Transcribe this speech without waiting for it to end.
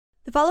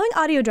The following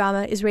audio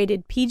drama is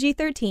rated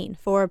PG-13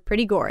 for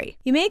pretty gory.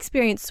 You may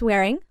experience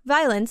swearing,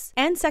 violence,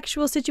 and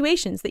sexual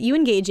situations that you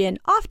engage in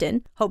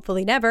often,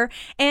 hopefully never,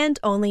 and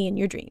only in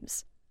your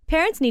dreams.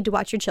 Parents need to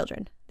watch your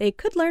children. They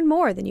could learn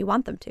more than you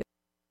want them to.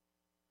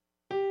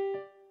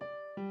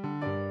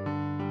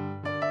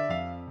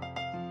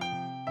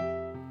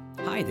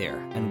 Hi there,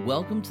 and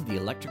welcome to the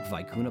Electric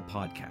Vicuna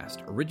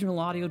podcast, original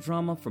audio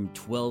drama from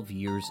 12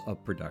 years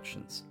of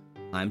productions.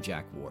 I'm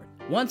Jack Ward.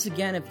 Once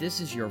again, if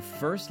this is your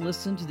first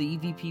listen to the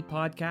EVP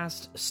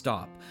podcast,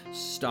 stop.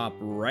 Stop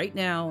right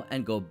now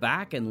and go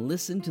back and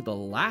listen to the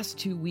last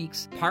 2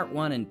 weeks, part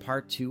 1 and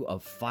part 2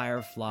 of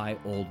Firefly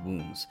Old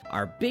Wounds,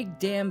 our big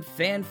damn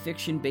fan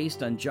fiction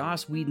based on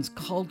Joss Whedon's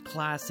cult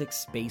classic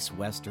space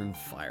western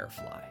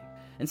Firefly.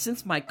 And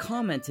since my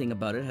commenting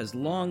about it has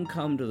long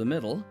come to the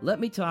middle, let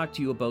me talk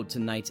to you about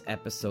tonight's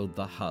episode,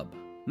 The Hub.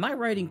 My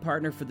writing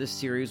partner for this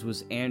series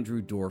was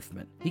Andrew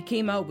Dorfman. He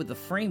came out with the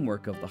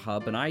framework of The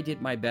Hub, and I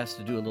did my best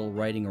to do a little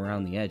writing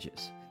around the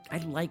edges. I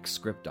like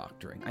script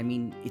doctoring. I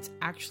mean, it's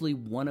actually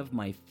one of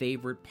my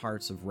favorite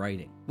parts of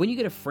writing. When you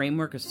get a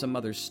framework of some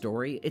other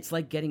story, it's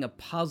like getting a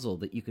puzzle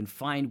that you can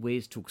find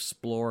ways to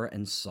explore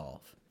and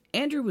solve.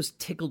 Andrew was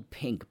tickled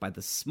pink by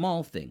the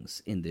small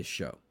things in this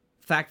show.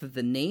 The fact that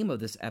the name of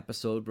this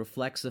episode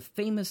reflects a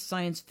famous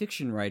science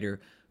fiction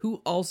writer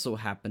who also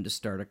happened to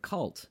start a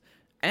cult,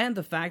 and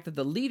the fact that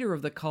the leader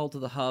of the cult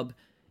of the Hub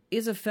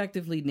is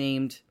effectively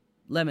named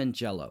Lemon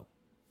Jello.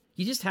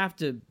 You just have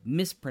to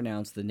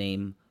mispronounce the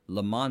name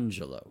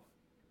Lemongelo.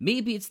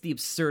 Maybe it's the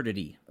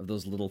absurdity of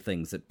those little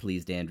things that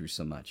pleased Andrew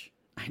so much.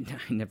 I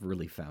never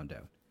really found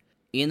out.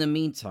 In the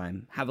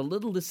meantime, have a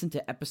little listen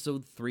to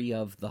episode 3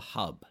 of The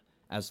Hub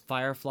as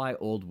Firefly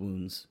Old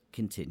Wounds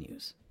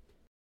continues.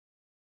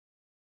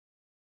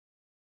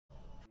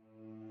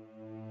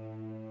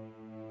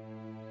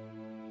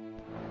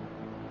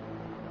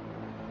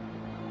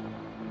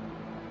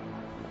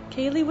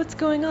 Kaylee, what's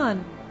going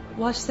on?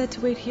 Wash said to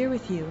wait here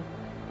with you.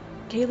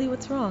 Kaylee,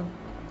 what's wrong?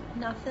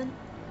 Nothing.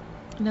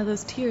 Now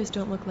those tears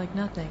don't look like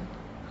nothing.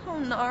 Oh,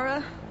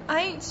 Nara,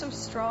 I ain't so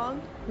strong.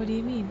 What do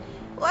you mean?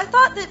 Well, I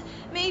thought that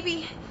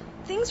maybe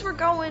things were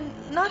going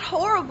not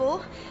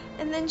horrible,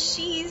 and then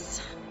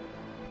she's...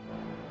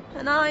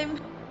 and I'm...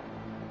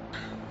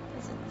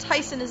 as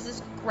enticing as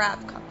this grab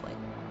coupling.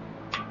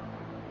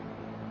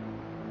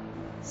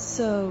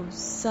 So,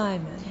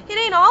 Simon. It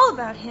ain't all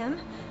about him.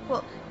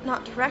 Well,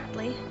 not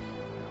directly.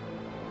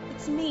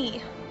 It's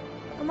me.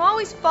 I'm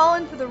always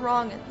falling for the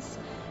wrong uns.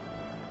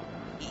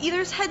 Either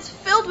his head's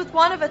filled with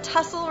want of a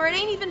tussle, or it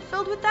ain't even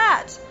filled with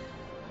that.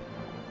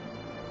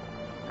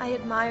 I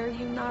admire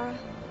you, Nara.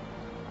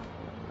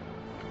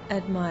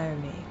 Admire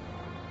me.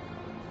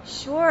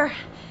 Sure,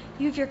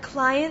 you have your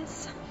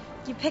clients.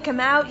 You pick 'em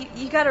out.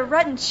 You got a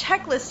rotten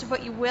checklist of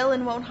what you will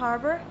and won't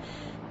harbor.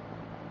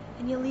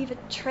 And you leave a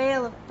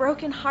trail of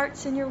broken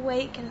hearts in your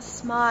wake and a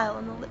smile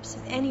on the lips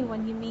of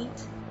anyone you meet.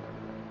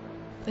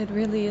 It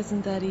really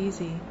isn't that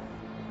easy.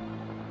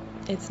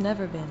 It's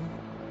never been.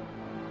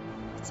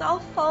 It's all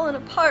falling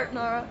apart,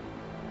 Nara.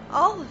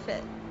 All of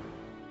it.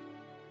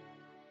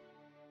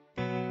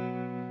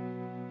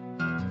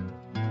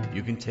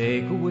 You can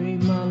take away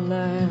my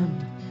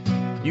land.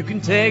 You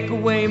can take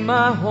away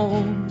my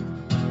home.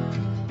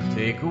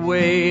 Take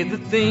away the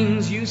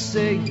things you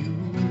say you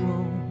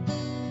own.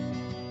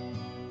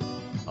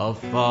 I'll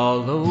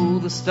follow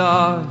the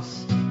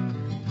stars.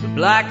 The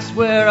black's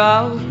where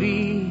I'll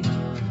be.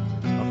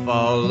 I'll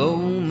follow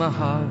my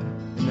heart,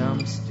 and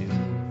I'm still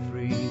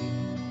free.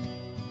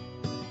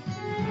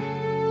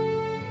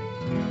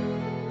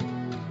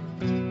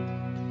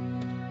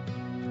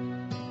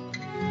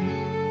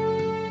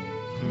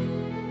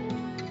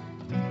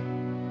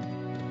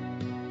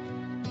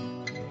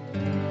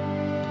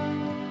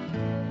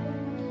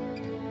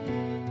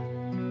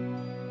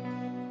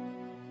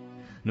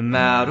 No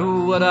matter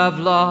what I've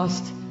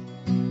lost,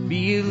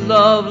 be it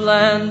love,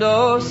 land,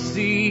 or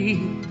sea,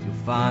 you'll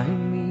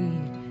find me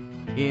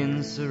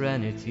in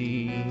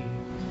serenity.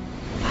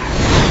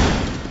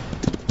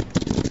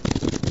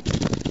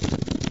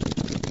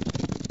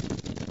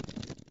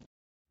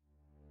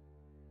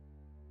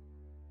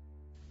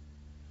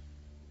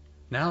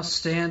 Now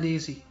stand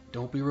easy.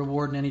 Don't be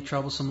rewarding any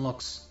troublesome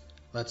looks.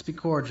 Let's be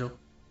cordial.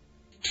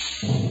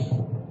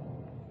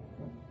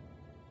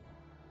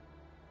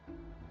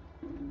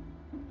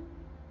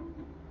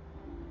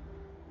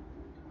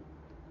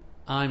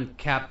 I'm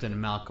Captain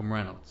Malcolm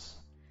Reynolds.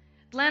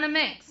 Lana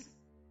Manx.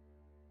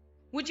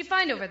 What'd you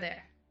find over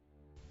there?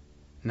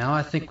 Now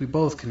I think we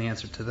both can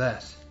answer to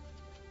that.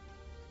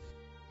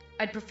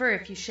 I'd prefer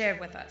if you shared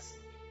with us.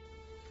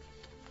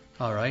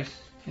 All right,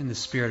 in the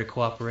spirit of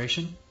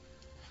cooperation.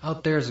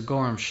 Out there's a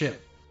Gorham ship.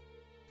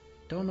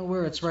 Don't know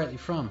where it's rightly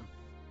from.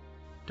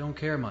 Don't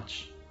care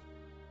much.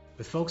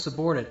 With folks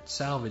aboard it,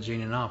 salvage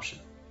ain't an option.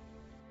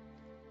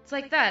 It's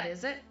like that,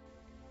 is it?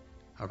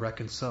 I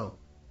reckon so.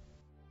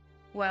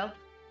 Well,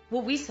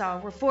 what we saw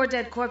were 4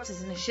 dead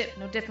corpses in a ship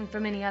no different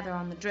from any other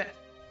on the drift.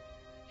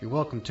 You're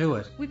welcome to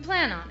it, We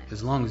plan on it.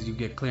 as long as you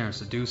get clearance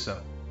to do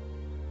so.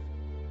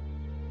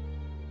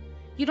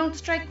 You don't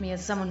strike me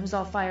as someone who's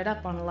all fired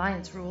up on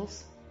Alliance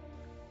rules.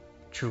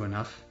 True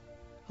enough.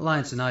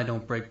 Alliance and I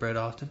don't break bread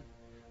often,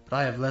 but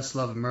I have less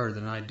love of murder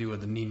than I do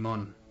of the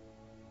Nimon.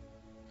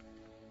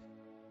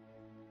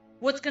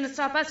 What's gonna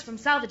stop us from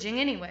salvaging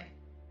anyway?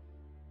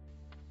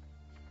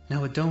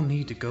 Now it don't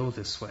need to go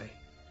this way.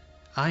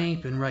 I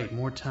ain't been right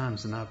more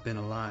times than I've been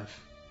alive,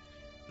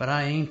 but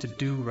I aim to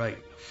do right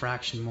a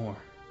fraction more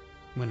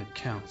when it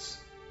counts.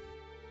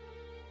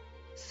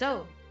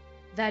 So,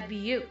 that'd be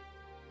you.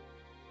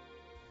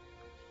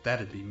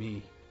 That'd be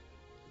me.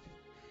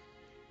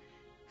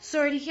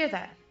 Sorry to hear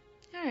that.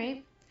 All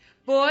right.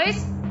 Boys?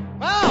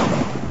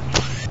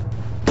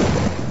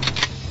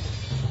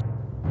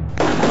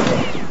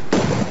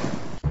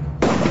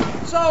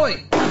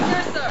 Zoe!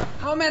 Yes, sir.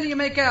 How many you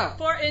make out?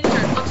 4 injured.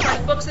 Looks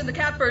like books in the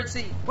catbird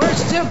seat.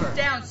 Where's Timber?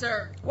 Down,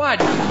 sir.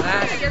 Why'd you do I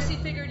that? guess he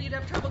figured you'd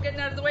have trouble getting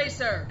out of the way,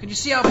 sir. Can you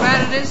see how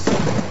bad it is?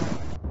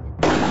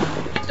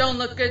 Don't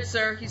look good,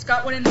 sir. He's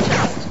got one in the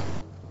chest.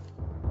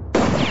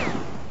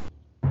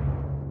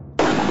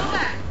 Go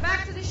back.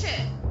 Back to the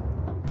ship.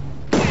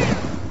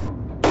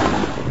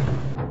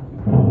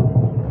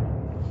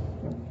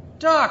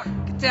 Doc,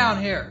 get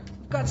down here.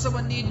 We've got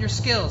someone needing your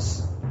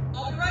skills.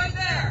 I'll be right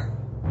there.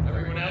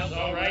 Everyone else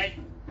all right?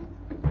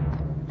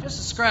 Just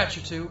a scratch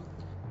or two.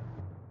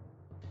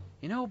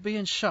 You know,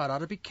 being shot ought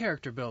to be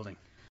character building.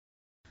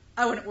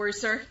 I wouldn't worry,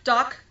 sir.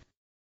 Doc,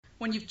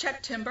 when you've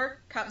checked Timber,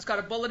 Captain's got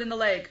a bullet in the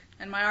leg,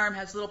 and my arm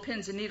has little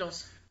pins and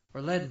needles.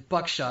 Or lead and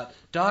buckshot.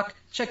 Doc,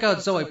 check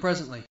out Zoe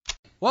presently.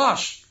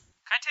 Wash!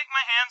 Can I take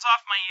my hands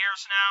off my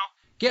ears now?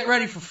 Get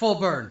ready for full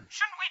burn.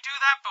 Shouldn't we do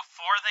that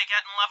before they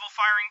get in level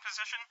firing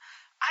position?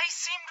 I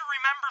seem to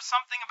remember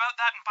something about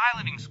that in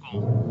piloting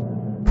school.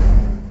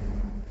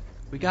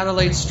 We got a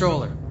late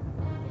stroller.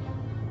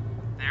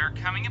 They're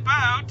coming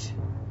about.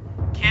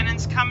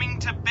 Cannon's coming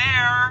to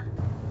bear.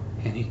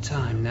 Any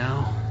time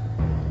now.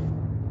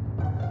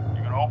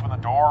 You gonna open the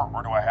door,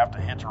 or do I have to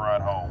hitch a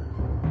ride home?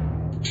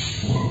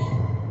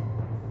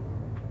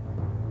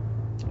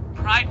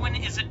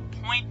 Pridewind is at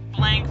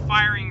point-blank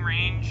firing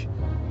range.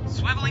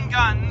 Swiveling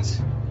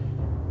guns.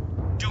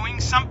 Doing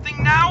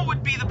something now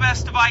would be the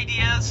best of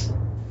ideas.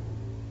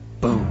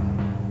 Boom.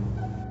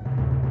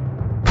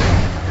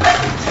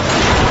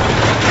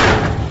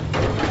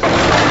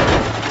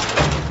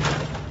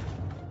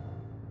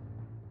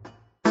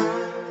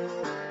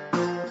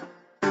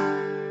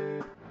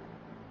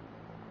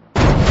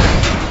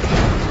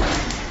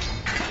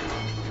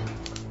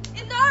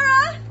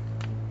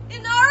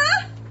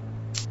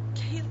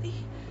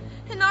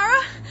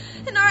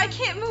 I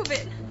can't move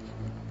it.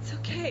 It's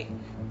okay.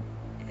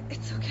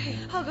 It's okay.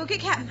 I'll go get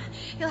Captain.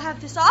 He'll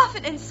have this off,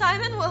 and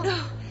Simon will...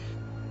 No.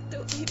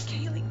 Don't leave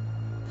Kaylee.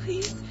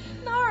 Please.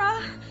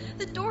 Nara,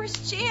 the door's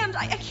jammed.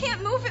 I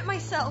can't move it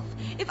myself.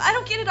 If I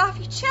don't get it off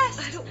your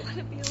chest... I don't want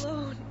to be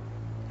alone.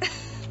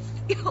 It's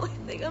the only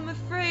thing I'm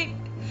afraid.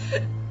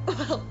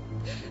 Well,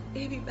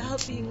 maybe Val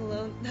being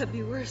alone, that'd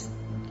be worse.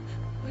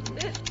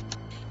 Wouldn't it?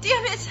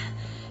 Damn it!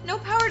 No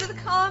power to the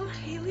comm.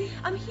 Kaylee?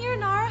 I'm here,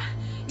 Nara.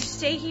 You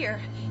stay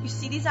here. You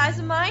see these eyes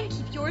of mine?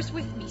 Keep yours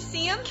with me.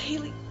 See them?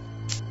 Kaylee.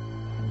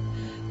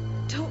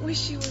 Don't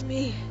wish you were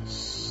me.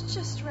 Shh,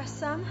 just rest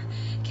some.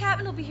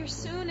 Captain will be here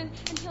soon, and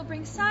he'll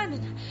bring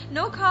Simon.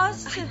 No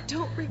cause to... I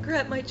don't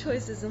regret my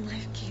choices in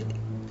life, Kaylee.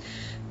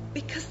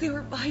 Because they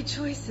were my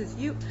choices.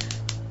 You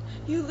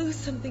lose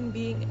something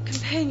being a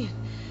companion.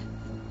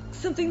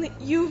 Something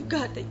that you've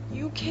got that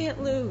you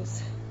can't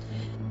lose.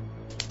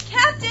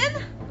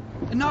 Captain!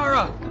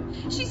 Inara!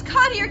 She's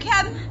caught here,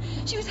 Captain.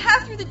 She was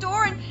half through the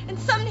door, and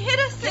something hit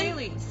us.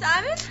 Kaylee!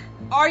 Simon?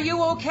 Are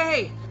you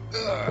okay?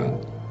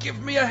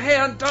 Give me a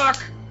hand, Doc!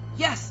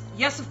 Yes,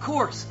 of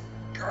course.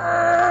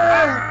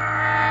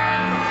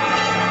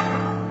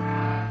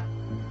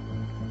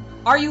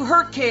 Are you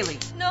hurt,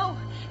 Kaylee? No,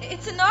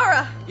 it's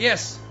Inara.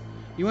 Yes.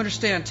 You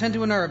understand, tend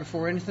to Inara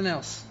before anything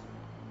else.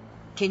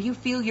 Can you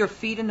feel your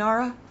feet,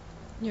 Inara?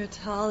 You're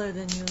taller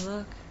than you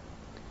look.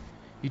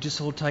 You just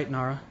hold tight,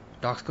 Nara.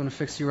 Doc's gonna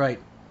fix you right.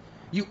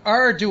 You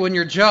are doing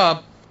your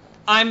job.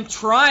 I'm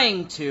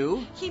trying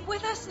to. Keep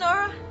with us,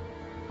 Nara.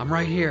 I'm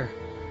right here.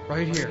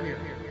 Right here.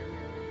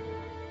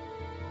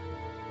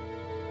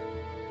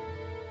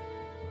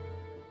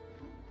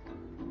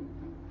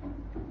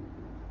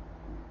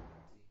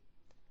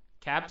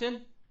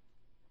 Captain?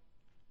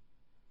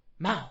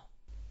 Mal.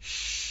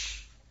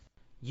 Shh.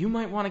 You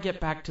might want to get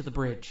back to the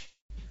bridge.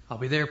 I'll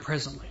be there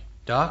presently.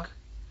 Doc?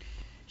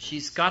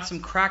 She's got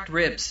some cracked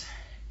ribs.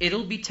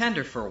 It'll be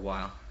tender for a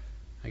while.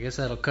 I guess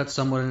that'll cut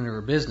somewhat into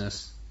her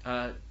business.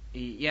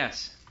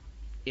 Yes.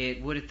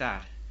 It would at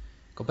that.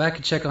 Go back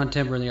and check on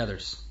Timber and the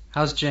others.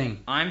 How's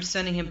Jane? I'm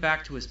sending him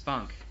back to his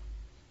bunk.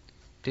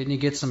 Didn't you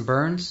get some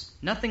burns?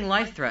 Nothing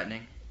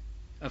life-threatening.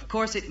 Of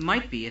course, it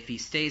might be if he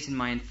stays in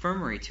my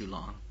infirmary too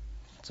long.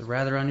 It's a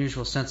rather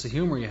unusual sense of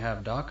humor you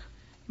have, Doc.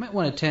 You might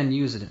want to tend to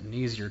use it in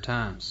easier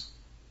times.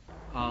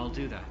 I'll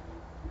do that.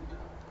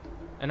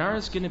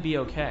 Inara's gonna be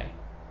okay.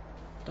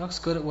 Doc's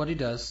good at what he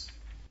does.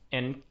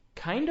 And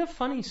kind of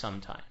funny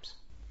sometimes.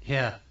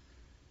 Yeah.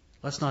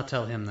 Let's not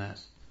tell him that.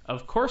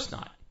 Of course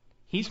not.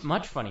 He's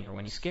much funnier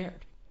when he's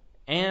scared.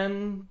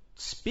 And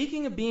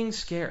speaking of being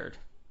scared,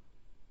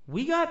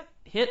 we got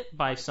hit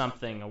by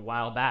something a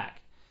while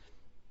back.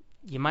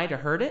 You might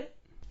have heard it?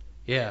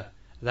 Yeah,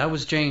 that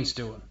was Jane's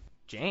doing.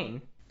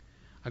 Jane?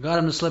 I got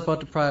him to slip out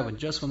to private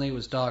just when they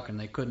was docking and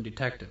they couldn't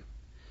detect him.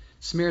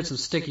 Smeared some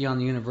sticky on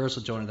the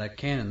universal joint of that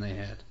cannon they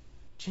had.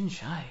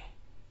 Jinshai.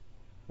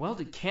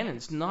 Welded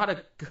cannon's not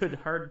a good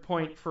hard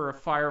point for a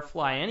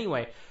Firefly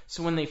anyway,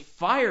 so when they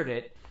fired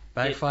it...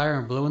 Backfire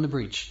and blew in the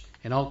breech,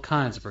 in all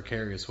kinds of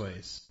precarious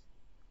ways.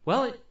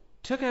 Well, it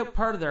took out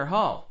part of their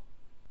hull.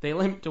 They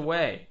limped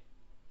away.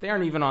 They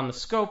aren't even on the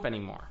scope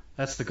anymore.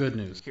 That's the good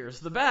news. Here's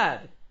the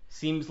bad.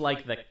 Seems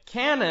like the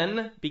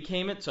cannon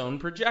became its own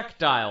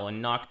projectile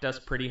and knocked us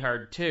pretty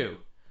hard too.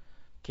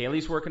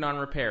 Kaylee's working on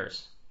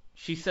repairs.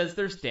 She says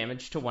there's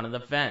damage to one of the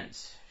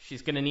vents.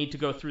 She's going to need to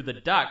go through the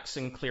ducts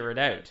and clear it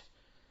out.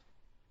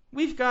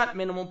 We've got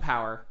minimal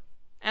power,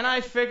 and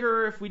I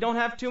figure if we don't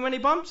have too many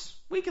bumps,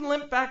 we can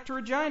limp back to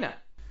Regina.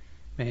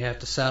 May have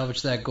to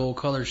salvage that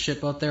gold-colored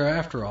ship out there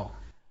after all.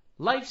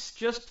 Life's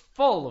just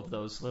full of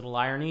those little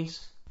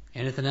ironies.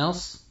 Anything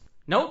else?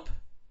 Nope.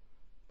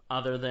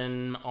 Other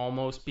than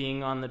almost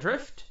being on the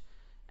drift,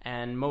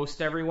 and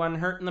most everyone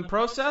hurt in the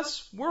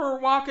process, we're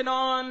walking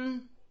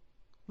on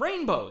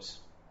rainbows.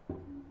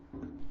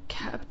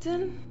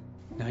 Captain?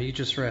 Now you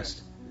just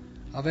rest.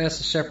 I've asked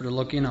the shepherd to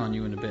look in on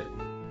you in a bit.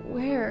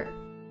 Where?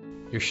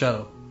 Your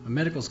shuttle. The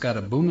medical's got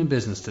a booming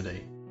business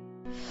today.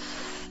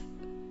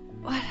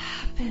 What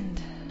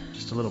happened?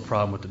 Just a little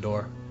problem with the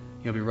door.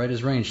 You'll be right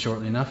as rain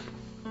shortly enough.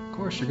 Of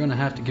course, you're going to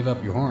have to give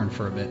up your horn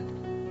for a bit.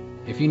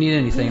 If you need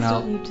anything, Please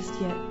don't leave just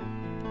yet.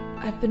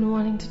 I've been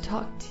wanting to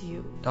talk to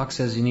you. Doc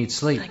says you need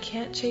sleep. I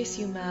can't chase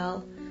you,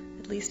 Mal.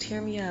 At least hear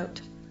me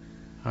out.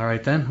 All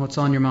right then, what's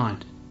on your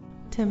mind?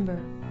 Timber.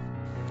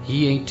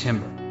 He ain't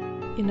Timber.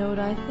 You know what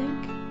I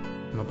think?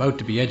 I'm about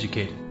to be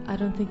educated. I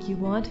don't think you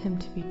want him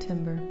to be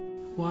Timber.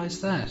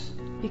 Why's that?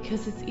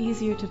 Because it's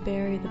easier to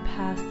bury the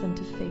past than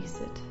to face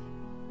it.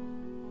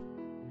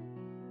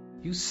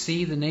 You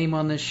see the name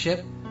on this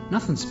ship?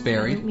 Nothing's I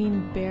buried. don't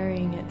mean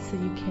burying it so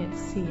you can't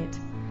see it.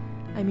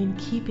 I mean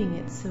keeping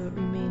it so it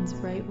remains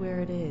right where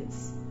it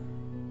is.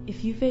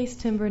 If you face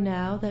Timber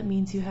now, that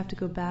means you have to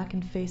go back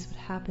and face what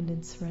happened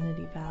in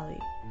Serenity Valley.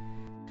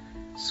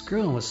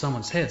 Screwing with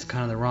someone's head's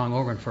kind of the wrong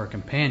organ for a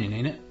companion,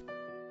 ain't it?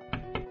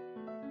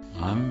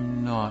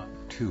 I'm not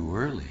too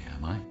early,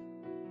 am I?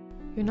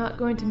 You're not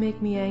going to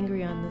make me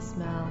angry on this,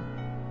 Mal.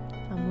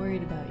 I'm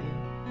worried about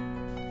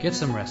you. Get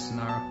some rest,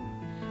 Sonara.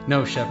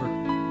 No,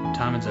 Shepard.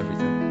 Timing's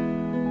everything.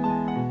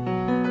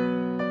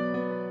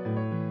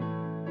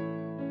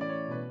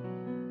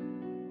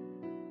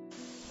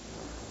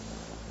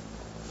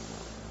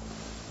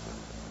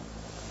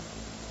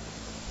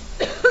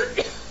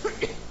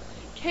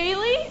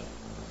 Kaylee?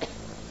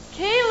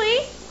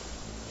 Kaylee?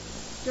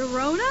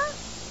 Dorona?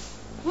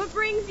 What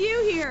brings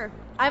you here?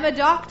 I'm a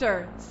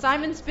doctor.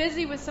 Simon's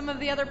busy with some of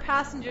the other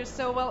passengers,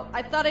 so, well,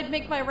 I thought I'd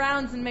make my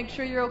rounds and make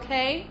sure you're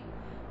okay.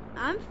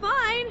 I'm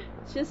fine.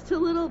 Just a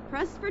little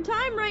pressed for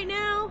time right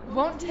now.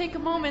 Won't take a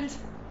moment.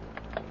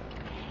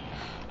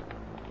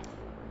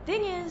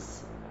 Thing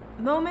is,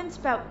 moment's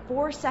about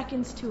 4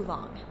 seconds too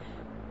long.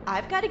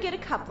 I've got to get a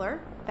coupler,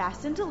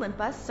 fastened to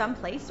Olympus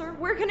someplace, or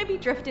we're going to be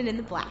drifting in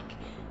the black.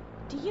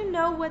 Do you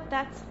know what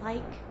that's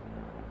like?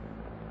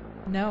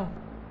 No.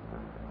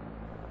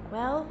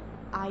 Well,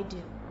 I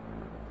do.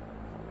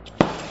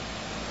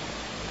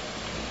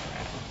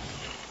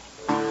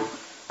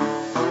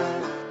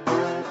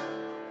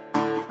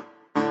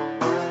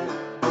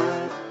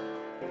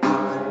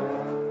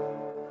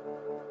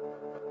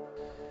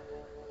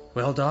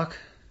 Well, Doc?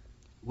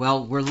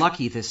 Well, we're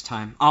lucky this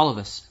time. All of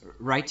us.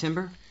 Right,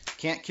 Timber?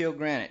 Can't kill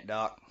granite,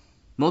 Doc.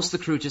 Most of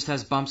the crew just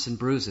has bumps and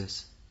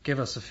bruises. Give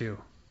us a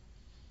few.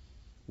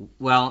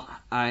 Well,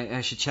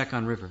 I should check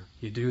on River.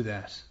 You do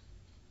that.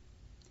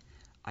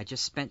 I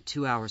just spent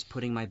 2 hours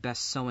putting my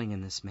best sewing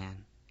in this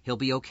man. He'll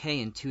be okay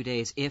in 2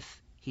 days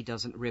if he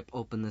doesn't rip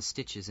open the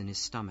stitches in his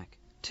stomach.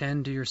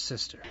 Tend to your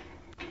sister.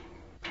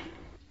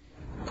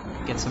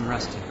 Get some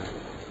rest, Timber.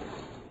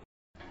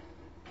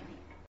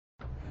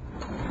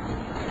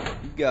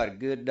 You got a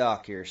good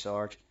doc here,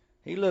 Sarge.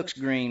 He looks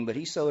green, but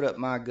he sewed up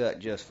my gut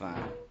just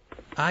fine.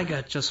 I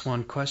got just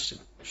one question.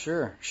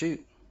 Sure,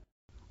 shoot.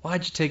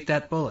 Why'd you take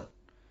that bullet?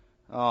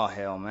 Oh,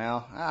 hell,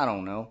 Mal. I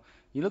don't know.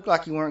 You look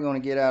like you weren't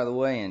going to get out of the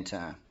way in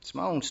time. It's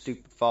my own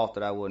stupid fault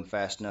that I wasn't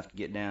fast enough to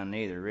get down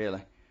neither,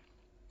 really.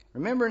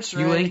 Remember in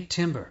Serenity... You ain't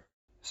Timber.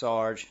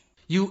 Sarge.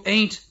 You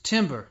ain't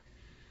Timber.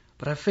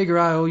 But I figure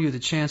I owe you the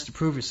chance to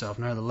prove yourself,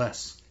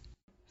 nevertheless.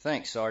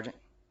 Thanks, Sergeant.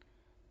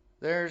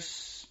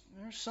 There's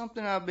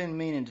something I've been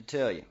meaning to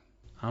tell you.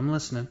 I'm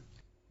listening.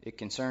 It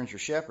concerns your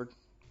shepherd.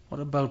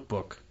 What about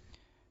Book?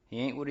 He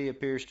ain't what he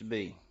appears to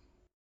be.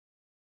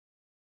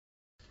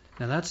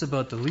 Now that's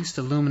about the least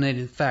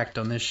illuminating fact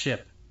on this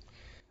ship.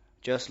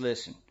 Just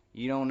listen.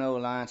 You don't know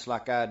Alliance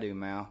like I do,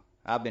 Mal.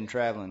 I've been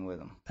traveling with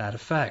them. That a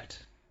fact?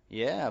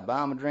 Yeah,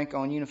 buy them a drink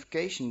on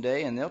Unification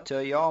Day and they'll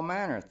tell you all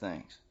manner of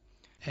things.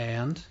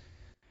 And?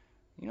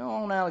 You know,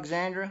 on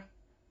Alexandria,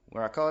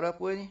 Where I caught up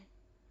with you?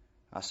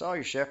 I saw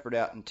your shepherd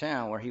out in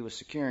town where he was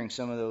securing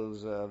some of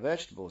those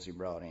vegetables he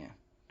brought in.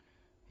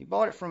 He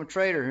bought it from a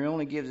trader who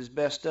only gives his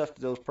best stuff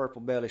to those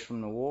purple bellies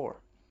from the war.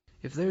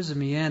 If there's a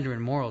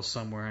meandering moral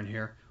somewhere in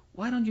here,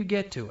 why don't you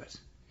get to it?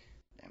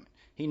 Damn it.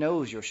 He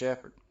knows your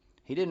shepherd.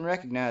 He didn't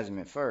recognize him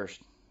at first,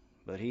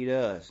 but he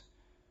does.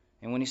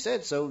 And when he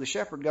said so, the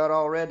shepherd got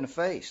all red in the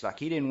face, like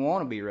he didn't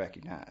want to be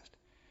recognized.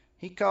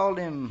 He called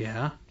him...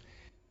 Yeah?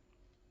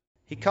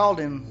 He called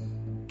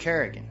him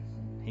Kerrigan.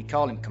 He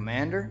called him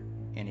Commander,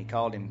 and he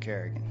called him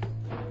Kerrigan.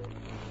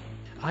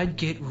 I'd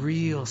get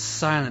real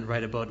silent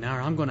right about now,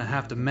 or I'm going to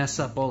have to mess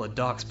up all of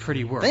Doc's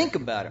pretty work. Think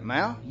about it,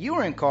 Mal. You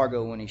were in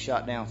Cargo when he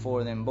shot down 4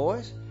 of them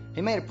boys.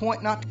 He made a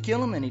point not to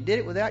kill him, and he did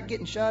it without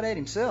getting shot at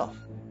himself.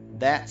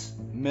 That's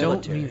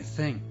military. Don't mean a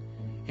thing.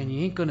 And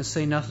you ain't going to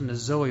say nothing to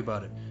Zoe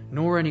about it,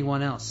 nor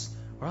anyone else,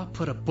 or I'll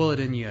put a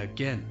bullet in you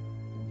again.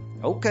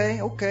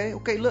 Okay,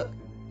 look.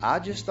 I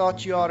just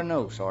thought you ought to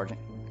know, Sergeant.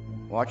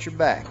 Watch your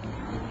back.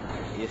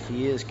 If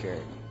he is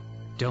Kerrigan.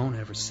 Don't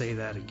ever say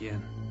that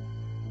again.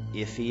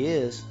 If he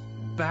is.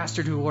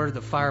 Bastard who ordered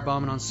the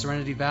firebombing on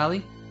Serenity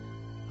Valley?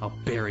 I'll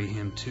bury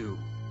him too.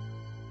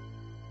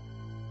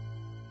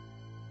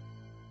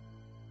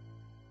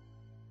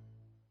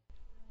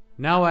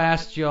 Now I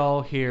asked you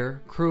all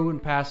here, crew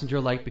and passenger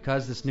alike,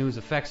 because this news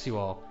affects you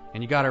all,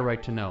 and you got a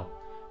right to know.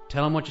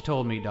 Tell him what you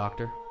told me,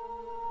 Doctor.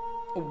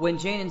 When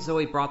Jane and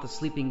Zoe brought the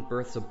sleeping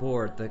berths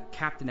aboard, the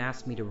captain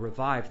asked me to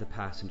revive the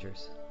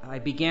passengers. I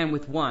began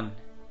with one.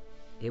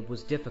 It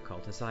was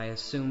difficult, as I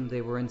assumed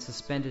they were in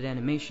suspended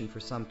animation for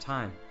some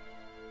time.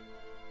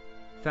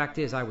 Fact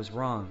is, I was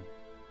wrong.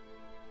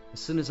 As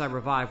soon as I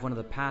revived one of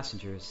the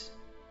passengers,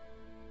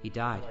 he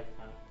died.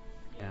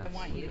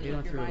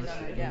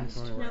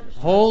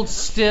 Hold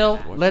still.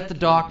 Let the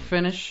doc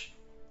finish.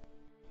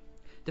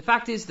 The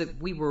fact is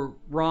that we were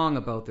wrong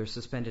about their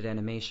suspended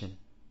animation.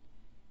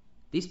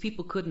 These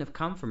people couldn't have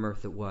come from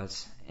Earth, it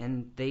was,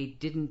 and they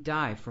didn't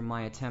die from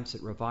my attempts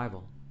at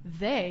revival.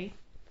 They?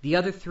 The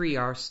other 3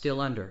 are still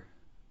under,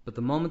 but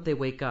the moment they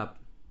wake up,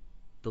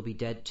 they'll be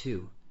dead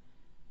too.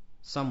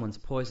 Someone's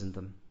poisoned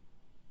them.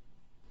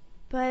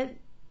 But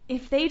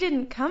if they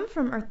didn't come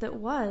from Earth, it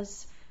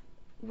was,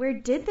 where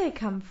did they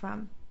come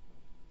from?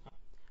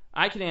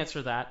 I can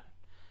answer that.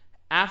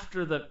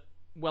 After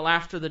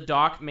the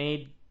doc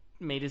made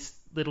his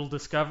little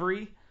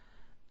discovery,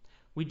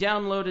 we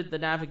downloaded the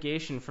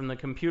navigation from the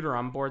computer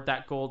on board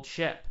that gold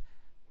ship.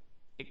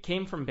 It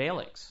came from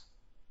Balix.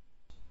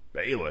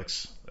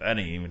 Balix? That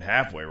ain't even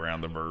halfway around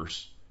the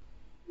verse.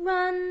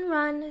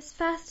 Run as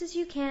fast as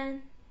you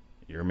can.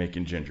 You're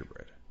making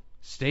gingerbread.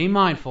 Stay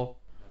mindful.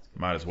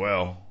 Might as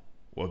well.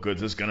 What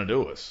good's this gonna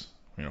do us?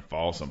 We gonna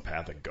follow some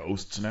path of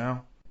ghosts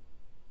now?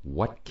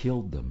 What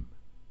killed them?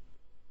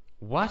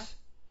 What?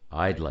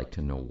 I'd like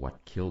to know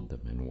what killed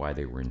them and why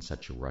they were in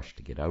such a rush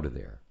to get out of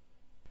there.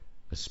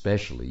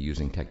 Especially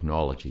using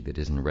technology that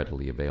isn't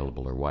readily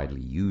available or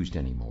widely used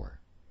anymore.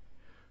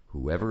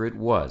 Whoever it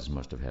was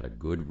must have had a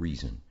good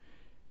reason,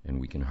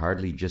 and we can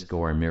hardly just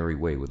go our merry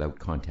way without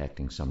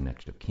contacting some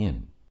next of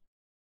kin.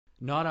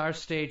 Not our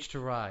stage to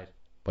ride.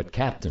 But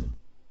Captain...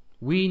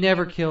 We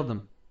never killed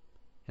them,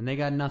 and they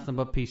got nothing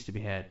but peace to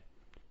be had.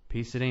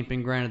 Peace that ain't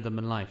been granted them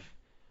in life.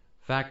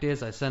 Fact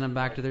is, I sent them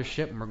back to their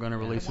ship, and we're going to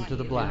release them to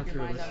the black.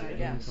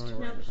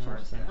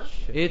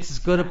 It's as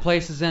good a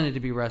place as any to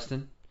be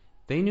resting.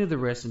 They knew the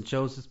risks and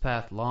chose this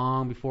path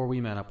long before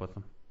we met up with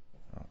them.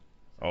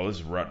 Oh, this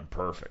is rotten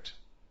perfect.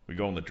 We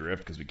go in the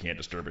drift because we can't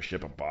disturb a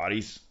ship of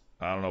bodies.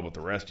 I don't know about the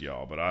rest of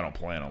y'all, but I don't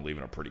plan on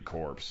leaving a pretty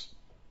corpse.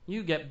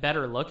 You get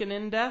better looking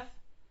in death?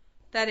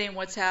 That ain't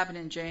what's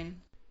happening,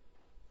 Jane.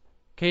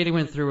 Katie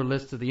went through a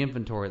list of the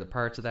inventory of the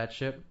parts of that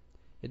ship.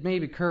 It may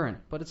be current,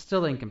 but it's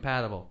still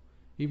incompatible.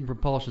 Even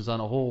propulsion's on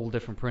a whole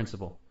different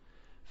principle.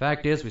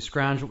 Fact is, we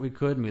scrounged what we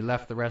could and we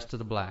left the rest to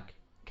the black.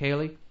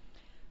 Kaylee?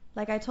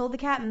 Like I told the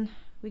captain,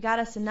 we got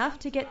us enough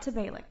to get to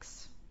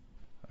Balix.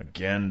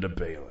 Again to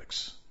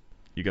Balix.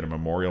 You got a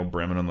memorial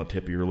brimming on the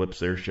tip of your lips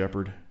there,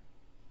 Shepard?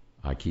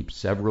 I keep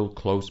several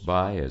close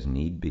by as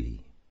need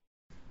be.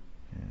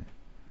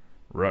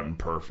 Rotten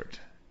perfect.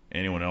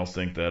 Anyone else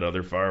think that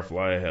other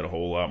Firefly had a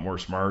whole lot more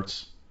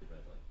smarts?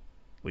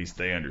 At least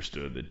they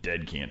understood that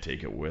dead can't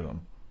take it with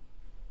them.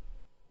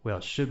 Well,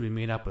 should we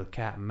meet up with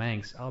Captain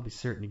Manx, I'll be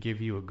certain to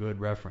give you a good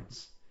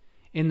reference.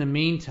 In the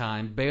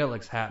meantime,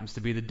 Balix happens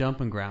to be the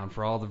dumping ground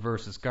for all the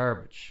Versus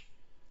garbage.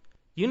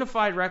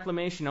 Unified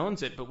Reclamation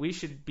owns it, but we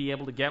should be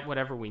able to get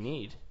whatever we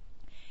need.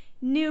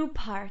 New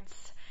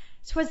parts.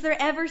 'Twas there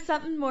ever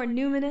something more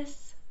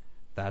numinous?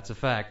 That's a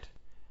fact.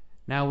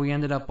 Now, we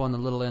ended up on the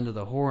little end of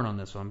the horn on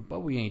this one, but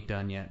we ain't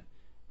done yet.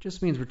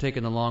 Just means we're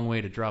taking the long way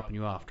to dropping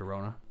you off,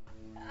 Dorona.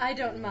 I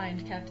don't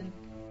mind, Captain.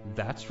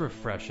 That's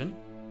refreshing.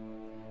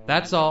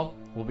 That's all.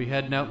 We'll be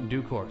heading out in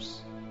due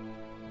course.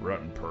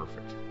 Rotten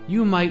perfect.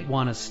 You might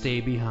want to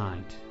stay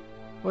behind.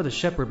 Or the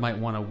shepherd might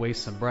want to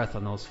waste some breath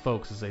on those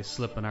folks as they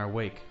slip in our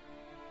wake.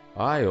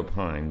 I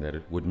opine that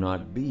it would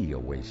not be a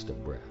waste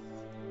of breath.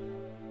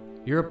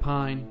 Your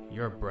opine,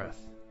 your breath.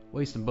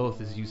 Waste them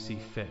both as you see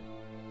fit.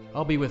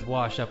 I'll be with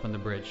Wash up on the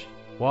bridge.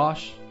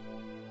 Wash?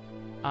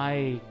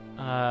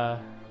 I'll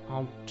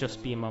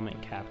just be a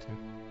moment, Captain.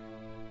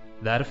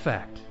 That a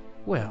fact.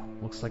 Well,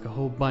 looks like a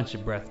whole bunch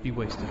of breath be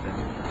wasted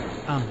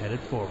then. I'm headed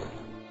forward.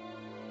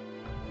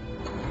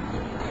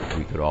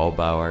 We could all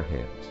bow our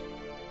heads.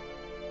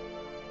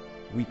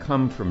 We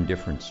come from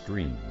different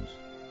streams,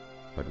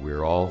 but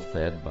we're all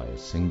fed by a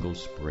single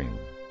spring,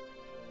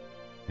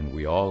 and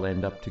we all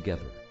end up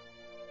together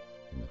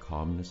in the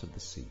calmness of the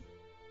sea.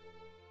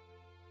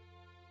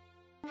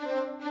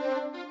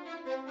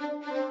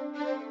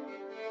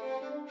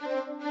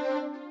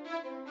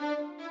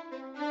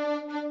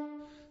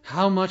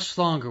 How much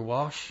longer,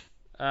 Wash?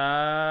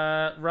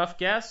 Rough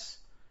guess?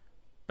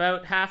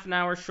 About half an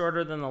hour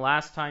shorter than the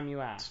last time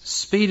you asked.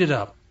 Speed it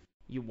up.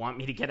 You want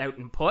me to get out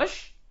and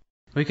push?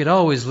 We could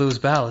always lose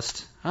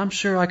ballast. I'm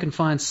sure I can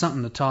find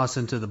something to toss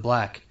into the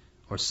black,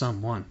 or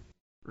someone.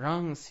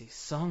 Rang si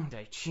song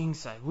dai ching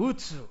sai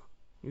wutsu.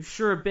 You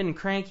sure have been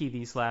cranky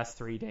these last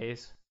 3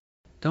 days.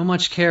 Don't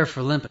much care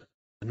for limping.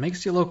 It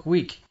makes you look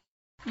weak.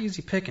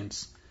 Easy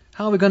pickings.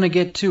 How are we gonna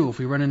get two if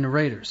we run into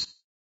raiders?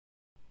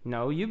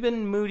 No, you've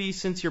been moody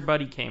since your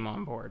buddy came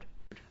on board.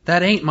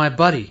 That ain't my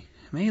buddy.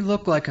 May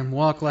look like him,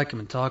 walk like him,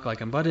 and talk like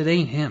him, but it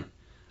ain't him.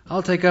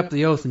 I'll take up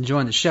the oath and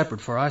join the shepherd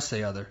before I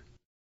say other.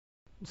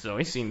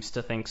 Zoe seems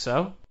to think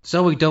so.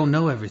 Zoe don't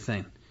know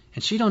everything,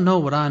 and she don't know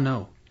what I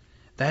know.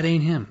 That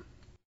ain't him.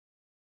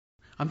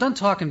 I'm done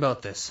talking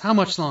about this. How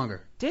much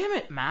longer? Damn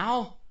it,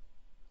 Mal.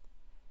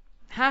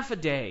 Half a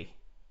day.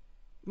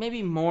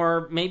 Maybe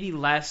more, maybe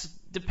less,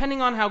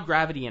 depending on how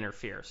gravity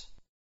interferes.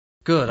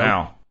 Good.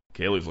 Mal,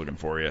 Kaylee's looking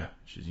for you.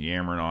 She's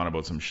yammering on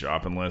about some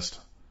shopping list.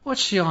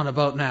 What's she on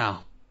about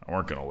now? I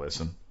weren't going to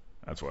listen.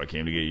 That's why I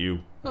came to get you.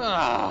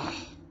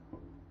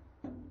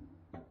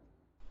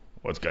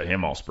 What's got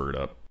him all spurred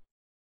up?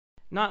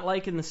 Not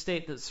liking the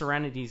state that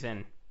Serenity's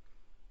in.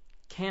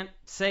 Can't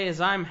say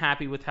as I'm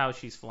happy with how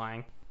she's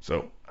flying.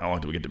 So, how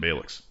long do we get to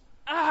Balix?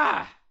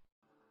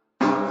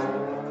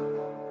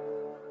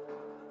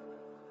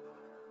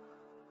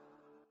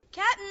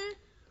 Captain!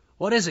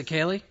 What is it,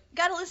 Kaylee?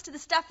 Got a list of the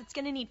stuff that's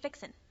gonna need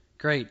fixing.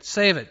 Great.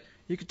 Save it.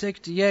 You can take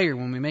it to Jaeger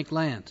when we make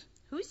land.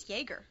 Who's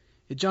Jaeger?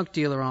 A junk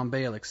dealer on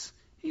Balix.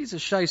 He's a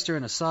shyster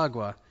and a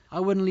sagwa. I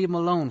wouldn't leave him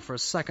alone for a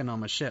second on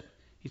my ship.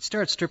 He'd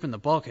start stripping the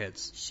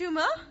bulkheads.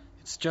 Shuma?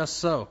 It's just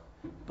so.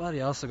 But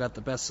he also got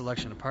the best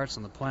selection of parts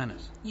on the planet.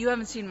 You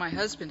haven't seen my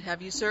husband,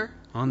 have you, sir?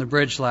 On the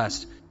bridge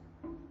last.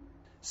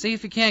 See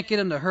if you can't get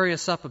him to hurry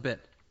us up a bit.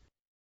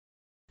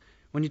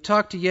 When you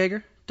talk to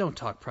Jaeger, don't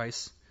talk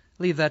price.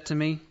 Leave that to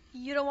me.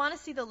 You don't want to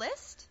see the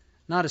list?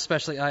 Not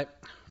especially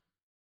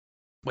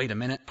Wait a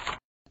minute.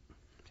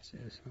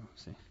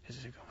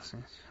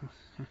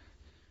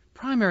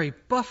 Primary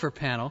buffer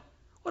panel?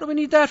 What do we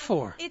need that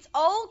for? It's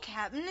old,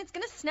 Captain. It's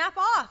gonna snap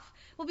off.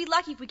 We'll be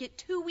lucky if we get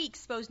 2 weeks,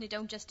 supposing it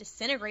don't just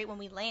disintegrate when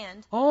we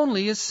land.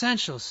 Only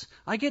essentials.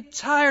 I get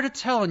tired of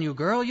telling you,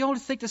 girl. You only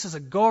think this is a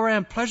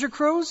go-around pleasure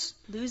cruise?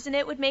 Losing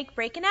it would make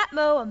breaking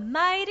Atmo a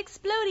mite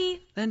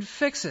explodey. Then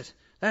fix it.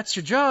 That's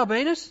your job,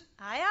 ain't it?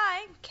 Aye,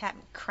 aye,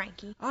 Captain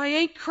Cranky. I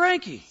ain't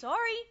cranky.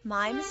 Sorry,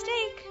 my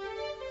mistake.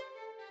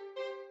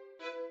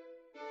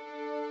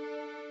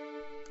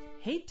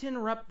 Hate to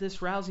interrupt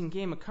this rousing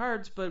game of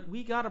cards, but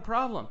we got a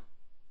problem.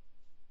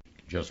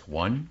 Just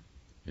one?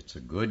 It's a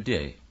good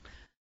day.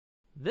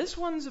 This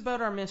one's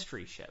about our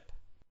mystery ship.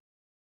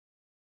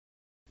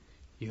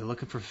 You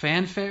looking for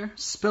fanfare?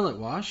 Spill it,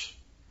 Wash.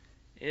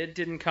 It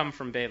didn't come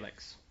from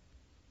Balix.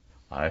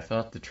 I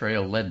thought the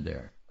trail led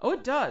there. Oh,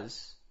 it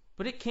does.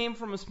 But it came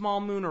from a small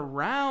moon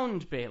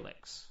around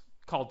Balix,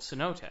 called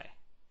Cenote.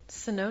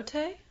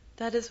 Cenote?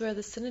 That is where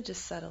the Synergists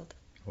settled.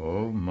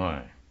 Oh,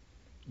 my.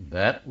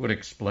 That would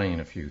explain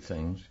a few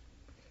things.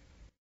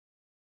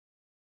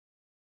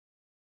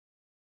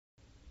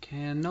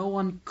 Can no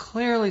one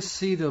clearly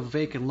see the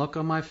vacant look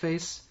on my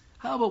face?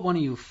 How about one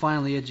of you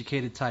finely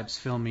educated types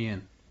fill me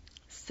in?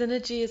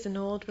 Synergy is an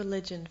old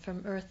religion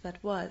from Earth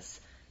that was.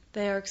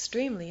 They are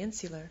extremely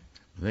insular.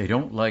 They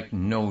don't like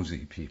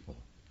nosy people,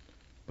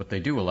 but they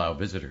do allow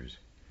visitors.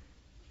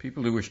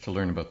 People who wish to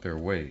learn about their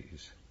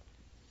ways.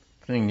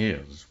 Thing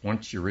is,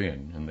 once you're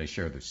in and they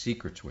share their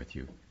secrets with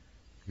you,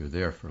 you're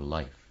there for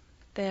life.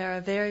 They are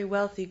a very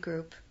wealthy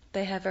group.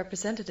 They have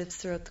representatives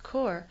throughout the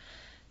Corps.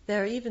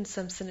 There are even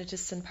some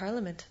synergists in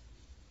Parliament.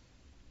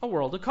 A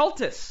world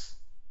occultist.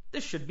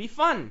 This should be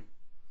fun.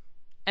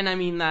 And I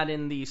mean that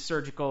in the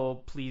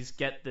surgical, please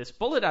get this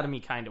bullet out of me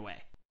kind of way.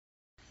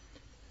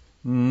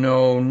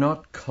 No,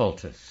 not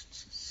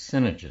cultists.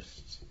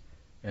 Synergists.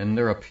 And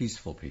they're a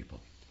peaceful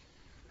people.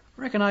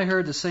 Reckon I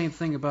heard the same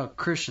thing about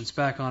Christians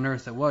back on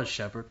Earth that was,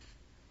 Shepard.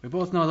 We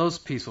both know those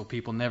peaceful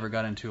people never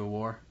got into a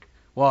war.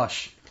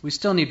 Wash, we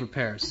still need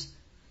repairs,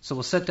 so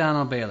we'll set down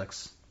on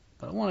Balix.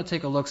 But I want to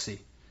take a look-see.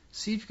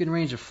 See if you can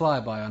arrange a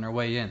flyby on our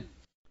way in.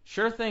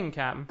 Sure thing,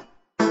 Captain.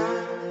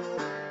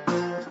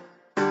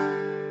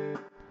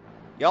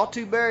 Y'all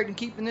too buried in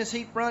keeping this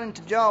heap running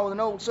to jaw with an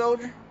old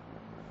soldier?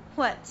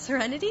 What,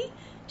 Serenity?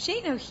 She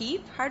ain't no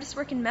heap. Hardest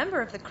working member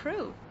of the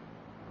crew.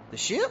 The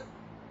ship?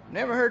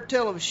 Never heard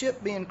tell of a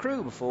ship being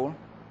crew before.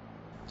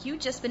 You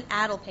just been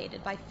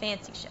addlepated by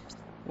fancy ships.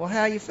 Well,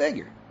 how you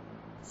figure?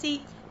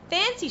 See,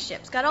 fancy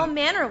ships got all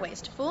manner of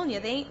ways to fool you.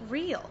 They ain't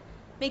real.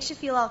 Makes you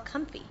feel all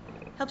comfy.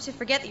 Helps you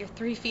forget that you're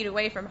 3 feet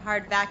away from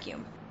hard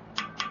vacuum.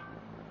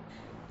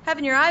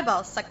 Having your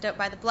eyeballs sucked out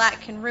by the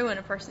black can ruin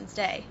a person's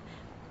day.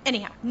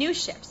 Anyhow, new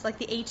ships, like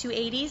the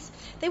A280s,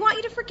 they want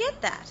you to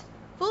forget that.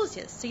 Fools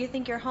you, so you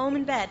think you're home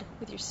in bed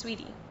with your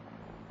sweetie.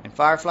 And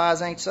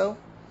fireflies ain't so?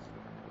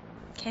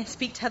 Can't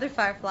speak to other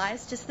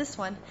fireflies, just this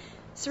one.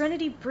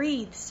 Serenity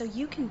breathes so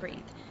you can breathe.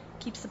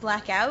 Keeps the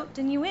black out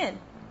and you in.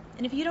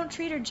 And if you don't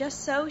treat her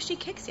just so, she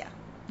kicks you.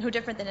 No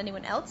different than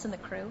anyone else in the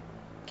crew.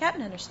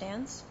 Captain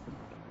understands.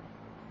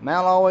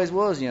 Mal always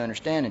was the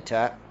understanding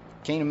type.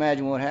 Can't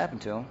imagine what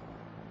happened to him.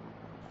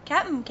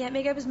 Captain can't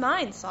make up his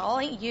mind, Saul,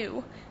 ain't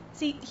you.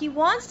 See, he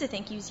wants to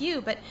think he's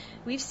you, but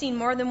we've seen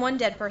more than one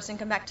dead person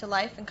come back to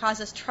life and cause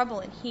us trouble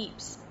in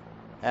heaps.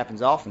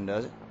 Happens often,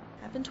 does it?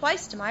 Happened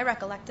twice to my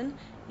recollectin'.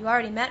 You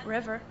already met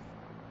River.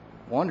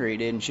 Wonder he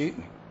didn't shoot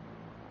me.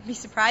 Be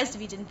surprised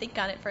if he didn't think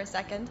on it for a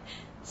second.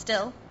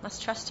 Still,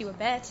 must trust you a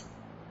bit.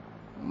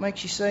 What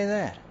makes you say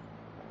that?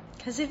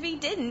 'Cause if he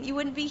didn't, you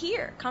wouldn't be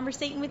here,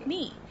 conversating with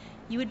me.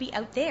 You would be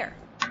out there,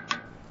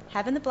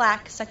 having the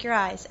black suck your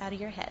eyes out of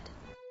your head.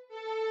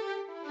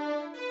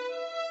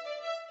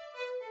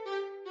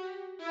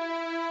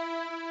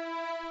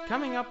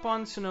 Coming up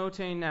on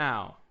Cenote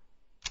now.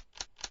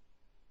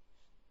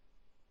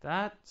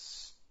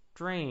 That's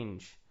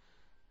strange.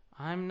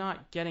 I'm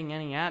not getting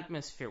any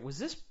atmosphere. Was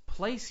this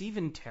place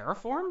even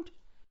terraformed?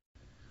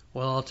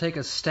 Well, I'll take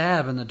a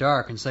stab in the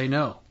dark and say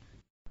no.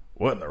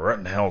 What in the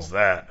rotten hell's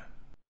that?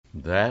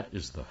 That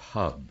is the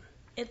hub.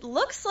 It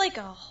looks like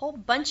a whole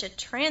bunch of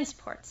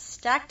transports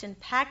stacked and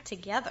packed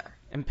together.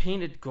 And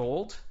painted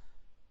gold?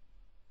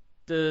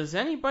 Does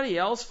anybody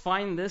else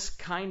find this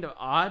kind of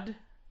odd?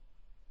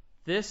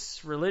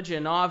 This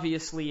religion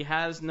obviously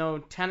has no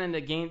tenet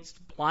against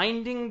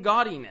blinding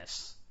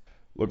gaudiness.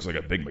 Looks like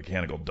a big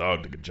mechanical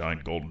dog took a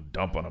giant golden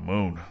dump on a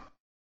moon.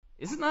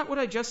 Isn't that what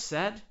I just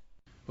said?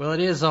 Well,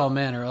 it is all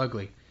manner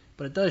ugly,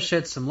 but it does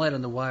shed some light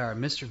on the why our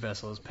Mr.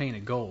 vessel is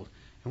painted gold,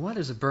 and why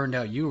there's a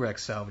burned-out Urex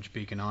salvage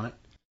beacon on it.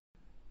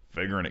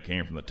 Figuring it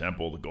came from the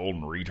Temple of the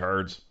Golden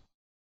Retards.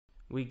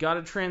 We got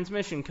a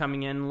transmission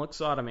coming in, looks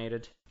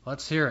automated.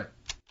 Let's hear it.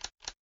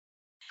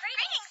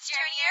 Greetings,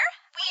 Journeyer.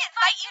 We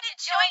invite you to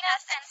join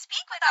us and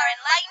speak with our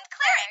enlightened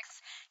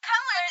clerics.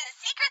 Come learn the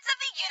secrets of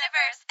the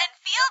universe and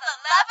feel the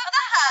love of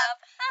the hub.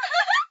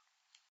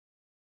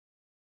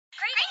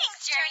 Greetings,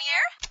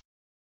 Journeyer.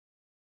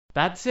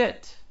 That's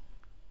it.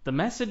 The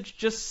message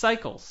just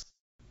cycles.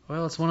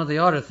 Well, it's one of the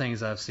odder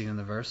things I've seen in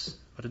the verse,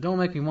 but it don't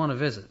make me want to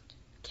visit.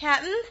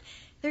 Captain,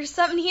 there's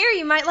something here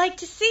you might like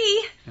to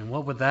see. And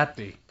what would that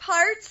be?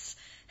 Parts,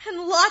 and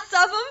lots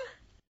of them.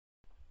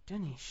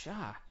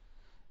 Denisha,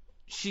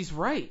 she's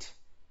right.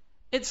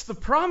 It's the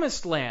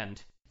Promised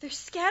Land. They're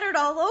scattered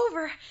all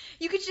over.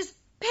 You could just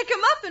pick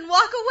them up and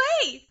walk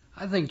away.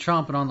 I think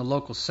tromping on the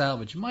local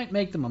salvage might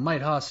make them a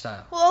mite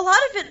hostile. Well, a lot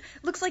of it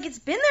looks like it's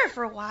been there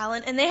for a while,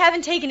 and they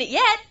haven't taken it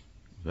yet.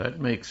 That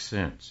makes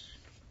sense.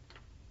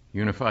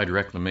 Unified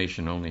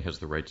Reclamation only has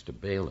the rights to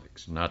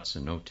Balex, not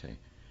Cenote.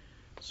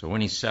 So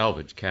any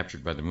salvage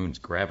captured by the moon's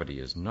gravity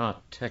is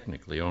not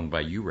technically owned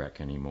by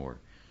UREC anymore.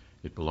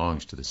 It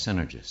belongs to the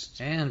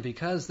Synergists. And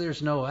because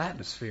there's no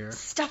atmosphere...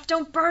 Stuff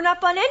don't burn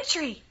up on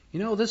entry. You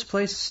know, this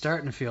place is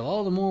starting to feel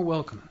all the more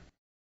welcoming.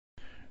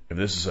 If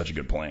this is such a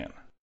good plan,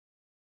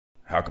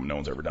 how come no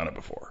one's ever done it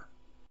before?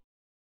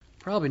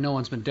 Probably no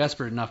one's been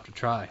desperate enough to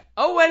try.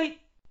 Oh, wait!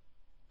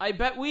 I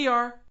bet we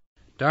are.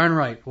 Darn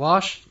right.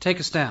 Wash, take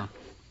us down.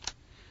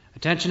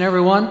 Attention,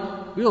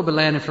 everyone. We will be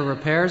landing for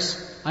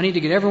repairs. I need to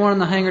get everyone on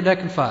the hangar deck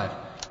in 5.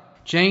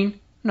 Jane,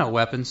 no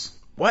weapons.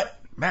 What?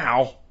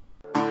 Mal?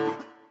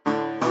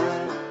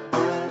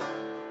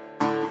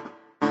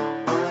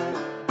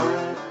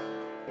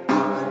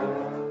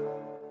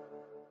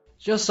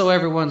 Just so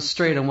everyone's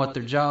straight on what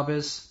their job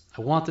is,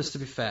 I want this to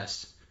be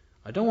fast.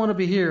 I don't want to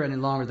be here any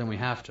longer than we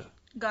have to.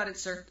 Got it,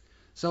 sir.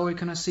 Zoe,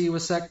 can I see you a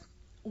sec?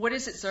 What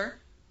is it, sir?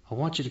 I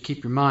want you to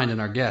keep your mind on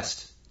our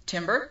guest.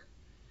 Timber?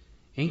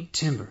 Ain't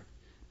Timber.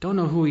 Don't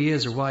know who he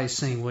is or why he's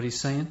saying what he's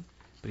saying,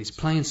 but he's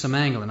playing some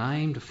angle, and I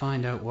aim to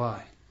find out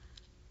why.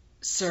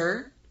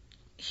 Sir,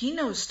 he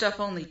knows stuff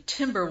only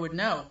Timber would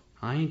know.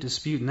 I ain't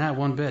disputing that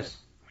one bit,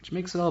 which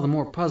makes it all the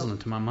more puzzling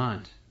to my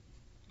mind.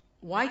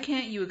 Why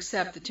can't you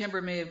accept that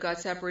Timber may have got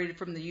separated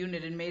from the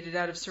unit and made it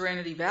out of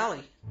Serenity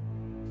Valley?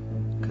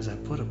 'Cause I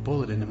put a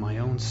bullet into my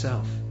own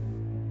self.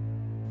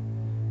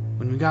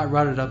 When we got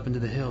routed up into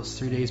the hills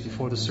 3 days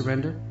before the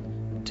surrender,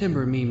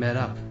 Timber and me met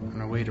up on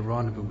our way to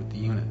rendezvous with the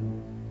unit.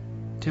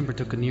 Timber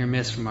took a near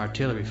miss from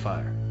artillery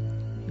fire.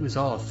 He was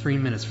all of 3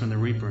 minutes from the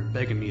Reaper and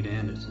begging me to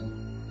end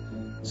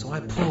it. So I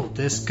pulled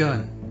this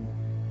gun,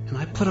 and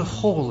I put a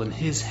hole in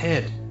his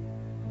head.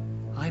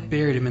 I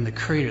buried him in the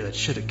crater that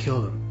should have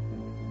killed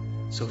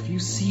him. So if you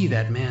see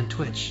that man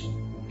twitch,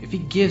 if he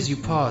gives you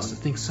pause to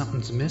think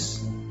something's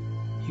amiss,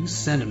 you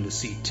send him to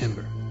see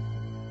Timber.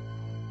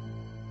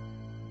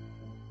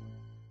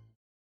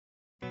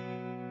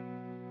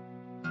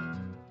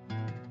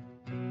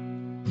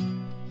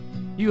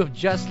 You have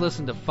just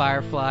listened to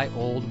Firefly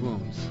Old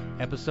Wounds,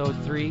 Episode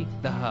 3,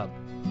 The Hub,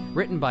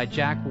 written by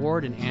Jack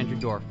Ward and Andrew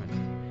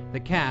Dorfman. The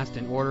cast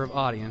in order of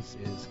audience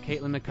is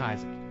Caitlin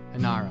McIsaac,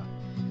 Inara,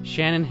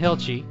 Shannon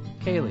Hilchey,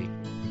 Kaylee,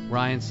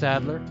 Ryan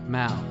Sadler,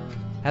 Mal,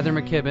 Heather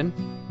McKibben,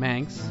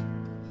 Manx,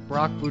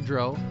 Brock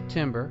Boudreau,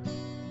 Timber,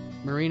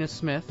 Marina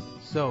Smith,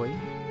 Zoe,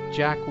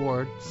 Jack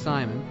Ward,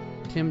 Simon,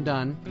 Tim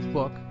Dunn,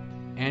 Book,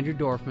 Andrew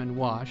Dorfman,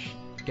 Wash,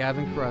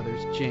 Gavin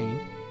Carruthers, Jane,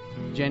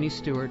 Jenny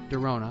Stewart,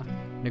 Dorona,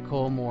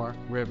 Nicole Moore,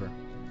 River.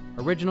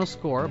 Original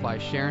score by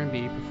Sharon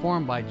B.,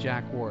 performed by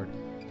Jack Ward.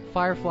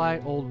 Firefly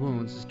Old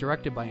Wounds is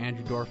directed by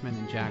Andrew Dorfman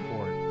and Jack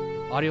Ward.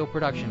 Audio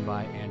production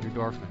by Andrew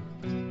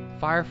Dorfman.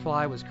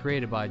 Firefly was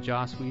created by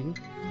Joss Whedon.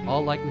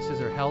 All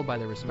likenesses are held by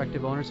their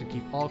respective owners who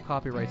keep all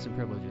copyrights and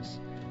privileges.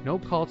 No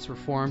cults were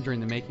formed during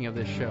the making of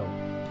this show.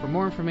 For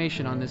more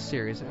information on this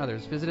series and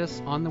others, visit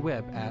us on the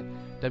web at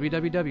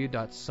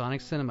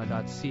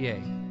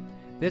www.soniccinema.ca.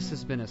 This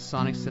has been a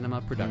Sonic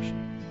Cinema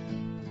production.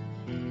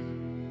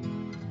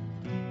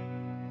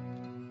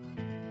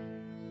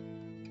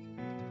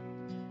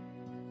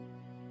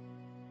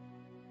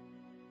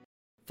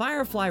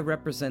 Firefly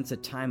represents a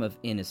time of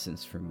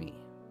innocence for me.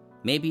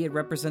 Maybe it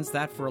represents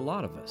that for a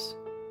lot of us.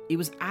 It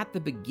was at the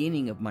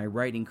beginning of my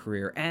writing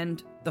career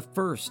and the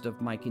first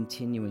of my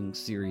continuing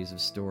series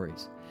of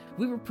stories.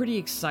 We were pretty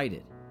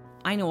excited.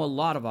 I know a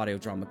lot of audio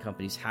drama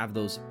companies have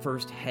those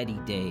first heady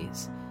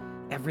days.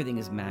 Everything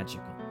is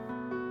magical.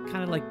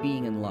 Kind of like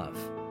being in love.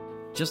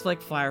 Just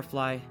like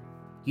Firefly,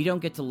 you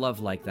don't get to love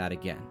like that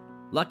again.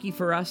 Lucky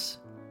for us,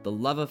 the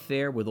love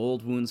affair with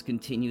Old Wounds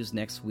continues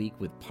next week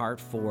with Part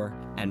 4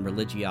 and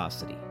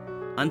Religiosity.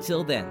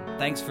 Until then,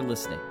 thanks for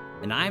listening.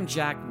 And I'm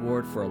Jack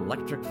Ward for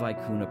Electric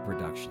Vicuna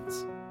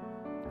Productions.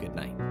 Good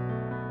night.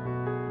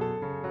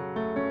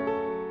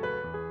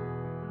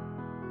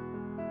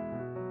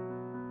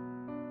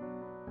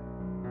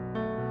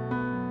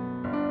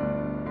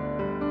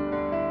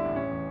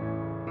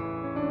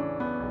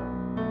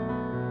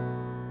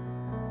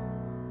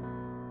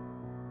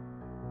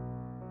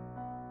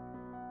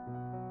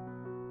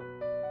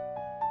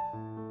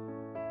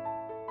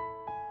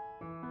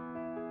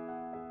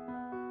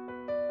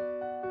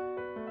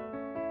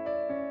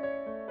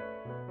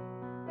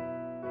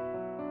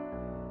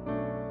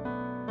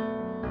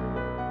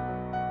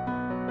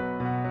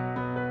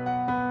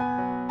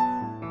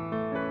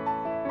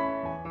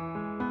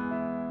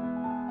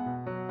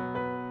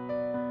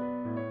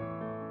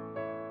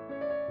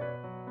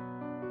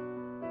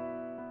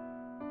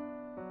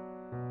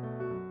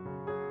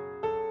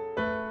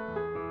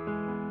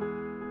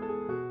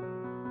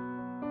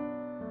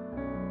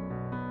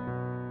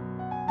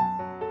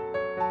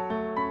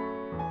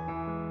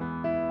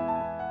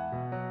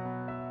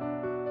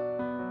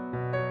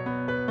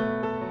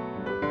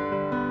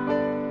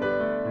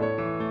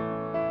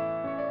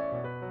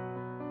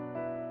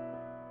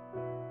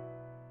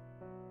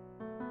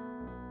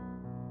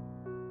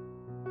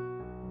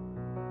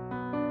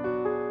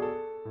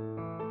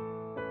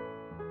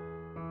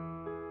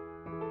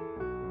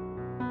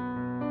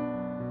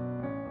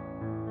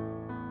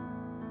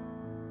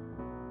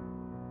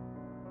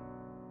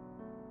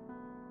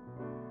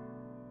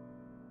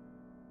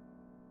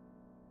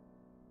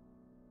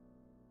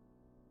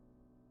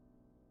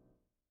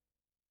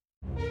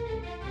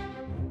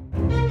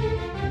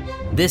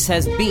 This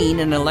has been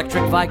an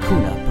Electric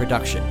Vicuna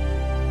production.